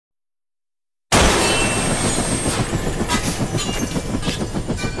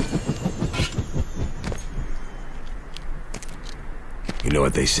You know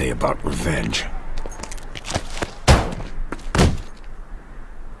what they say about revenge.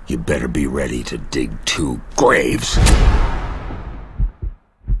 You better be ready to dig 2 graves.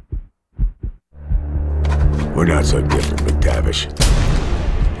 We're not so different, McTavish.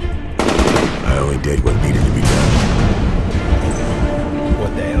 I only did what needed to be done.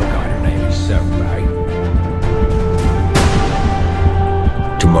 What the hell kind of name is so, right?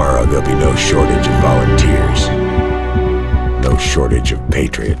 Tomorrow there'll be no shortage of volunteers. No shortage of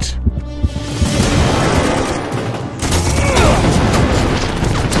patriots.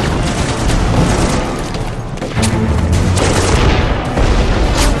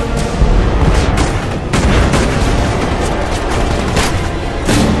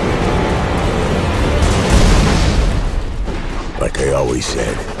 Like I always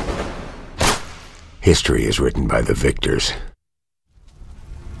said, history is written by the victors.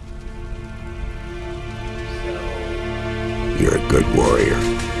 You're a good warrior,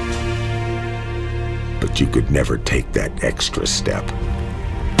 but you could never take that extra step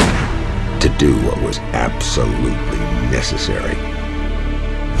to do what was absolutely necessary.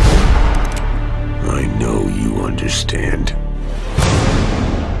 I know you understand.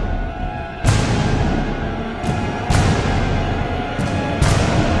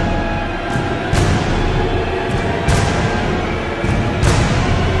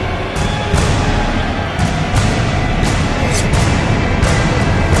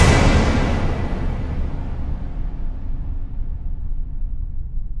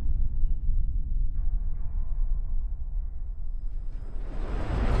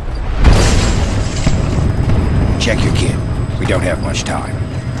 Check your kit. We don't have much time.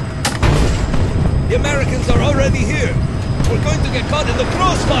 The Americans are already here. We're going to get caught in the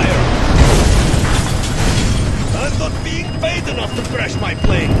crossfire. I'm not being paid enough to crash my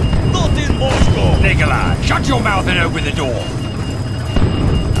plane. Not in Moscow. Nikolai, shut your mouth and open the door.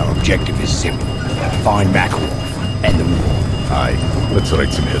 Our objective is simple. Find Makarov and the war. Aye, let's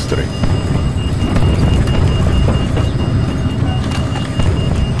write some history.